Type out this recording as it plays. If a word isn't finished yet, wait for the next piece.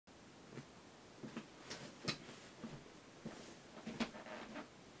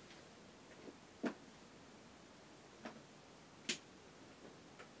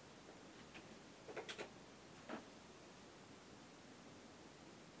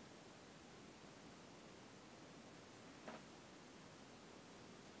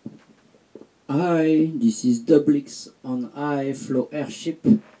Hi, this is ThE on High Flow Airship,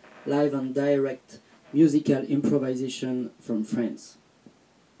 live and direct musical improvisation from France.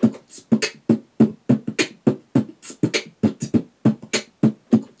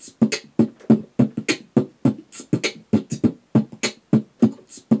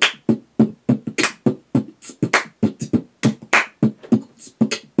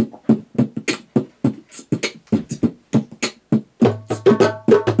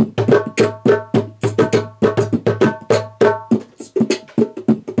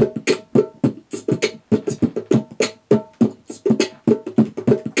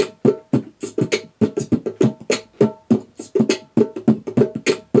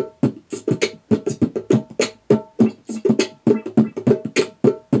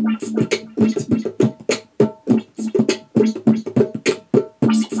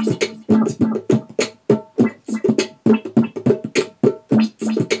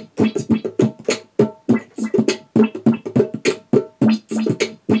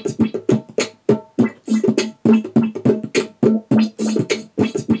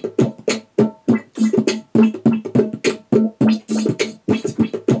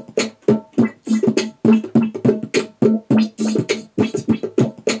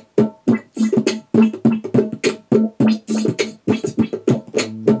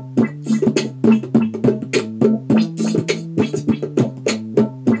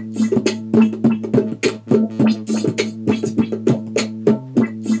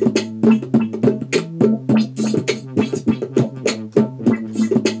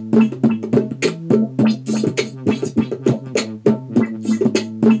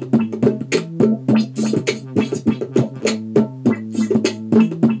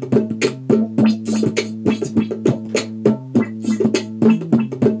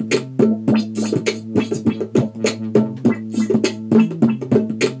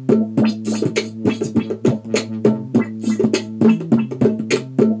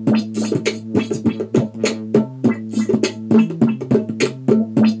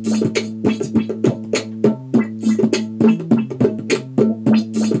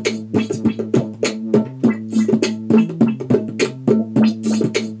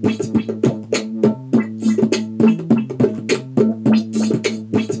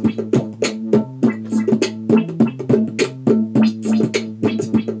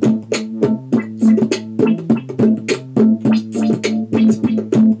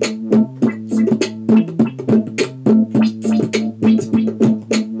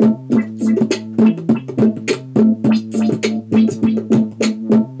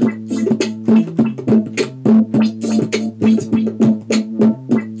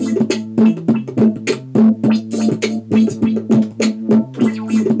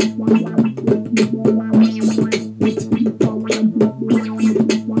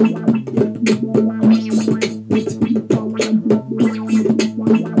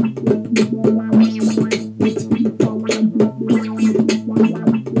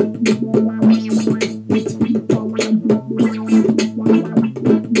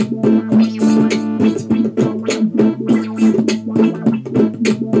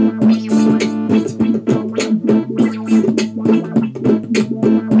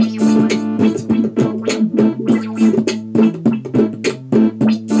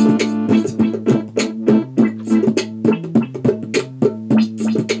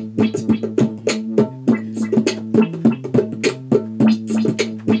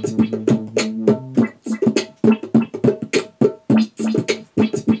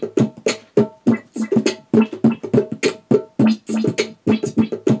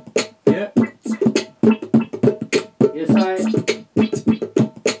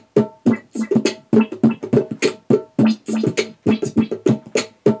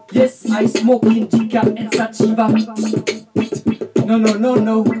 Yes, I smoke indica and sativa. No, no, no,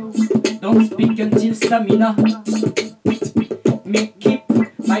 no, don't speak until stamina. Me keep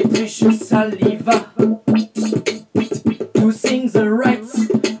my precious saliva to sing the rights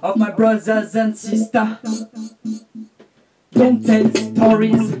of my brothers and sisters. Don't tell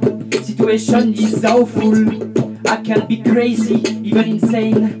stories, situation is awful. I can be crazy, even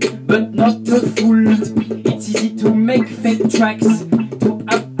insane, but not a fool. It's easy to make fake tracks, to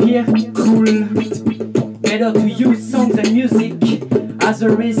appear cool. Better to use songs and music as a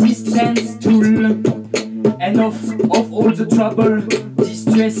resistance tool. Enough of all the trouble,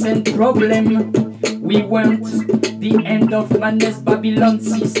 distress and problem. We want the end of madness, Babylon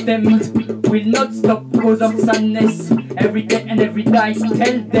system will not stop cause of sadness. Every day and every night,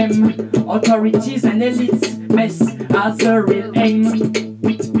 tell them authorities and elites mess as the real aim.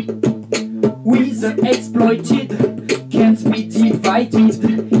 We the exploited can't be divided.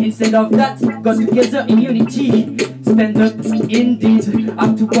 Instead Instead of that, got together in unity. Stand up indeed,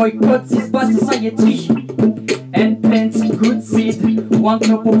 have to boycott this bad society and plant good seed. Want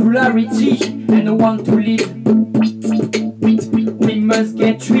no popularity and no one to lead. We must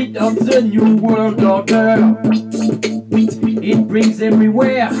get rid of the new world order. It brings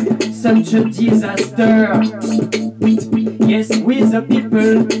everywhere such a disaster. Yes, we the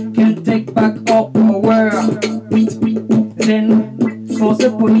people can take back our power. Then for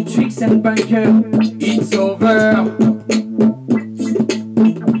the politics and banker, it's over.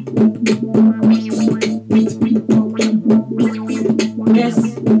 Yes,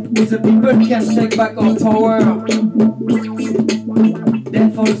 we the people can take back our power.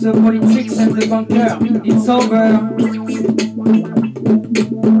 Then for the politics and the banker, it's over.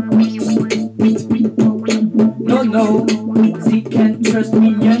 No, they can't trust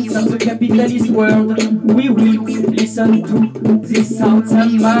minions of the capitalist world. We will listen to these sounds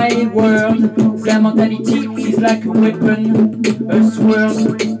and my word. Their mentality is like a weapon, a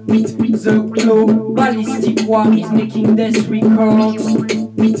sword. The globalistic war is making death records.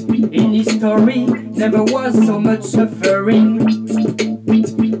 In history, never was so much suffering.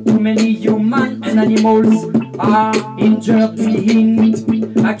 Too many humans and animals are injured being.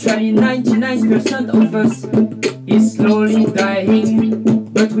 Actually 99% of us is slowly dying.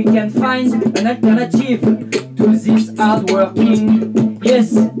 But we can find an alternative to this hard working.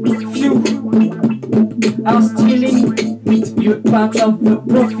 Yes, few are stealing. You're part of the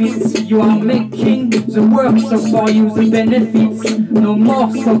profits you are making. The work so for you the benefits. No more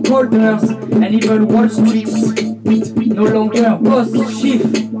stockholders and evil Wall Streets. No longer boss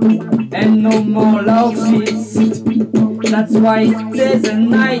shift and no more lawsuits. That's why days and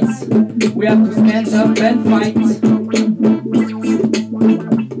nights we have to stand up and fight.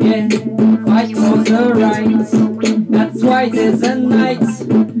 Yeah, fight for the rights. That's why days and nights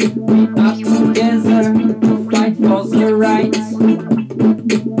we are together to fight for the rights.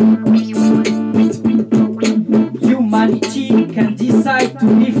 Humanity can decide to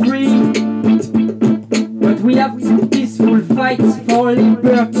be free, but we have to peaceful fight for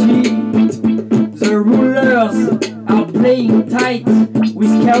liberty. The rulers are playing tight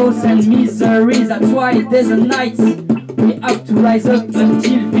with chaos and misery. That's why days and nights we have to rise up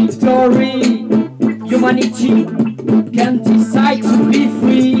until victory. Humanity can decide to be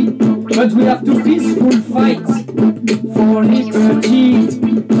free, but we have to peaceful fight for liberty.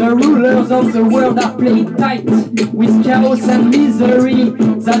 The rulers of the world are playing tight with chaos and misery.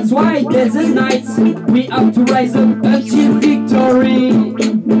 That's why days and nights we have to rise up until victory.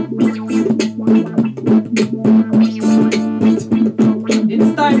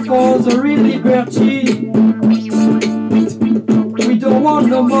 It's time for the real liberty. We don't want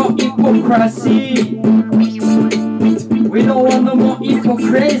no more hypocrisy.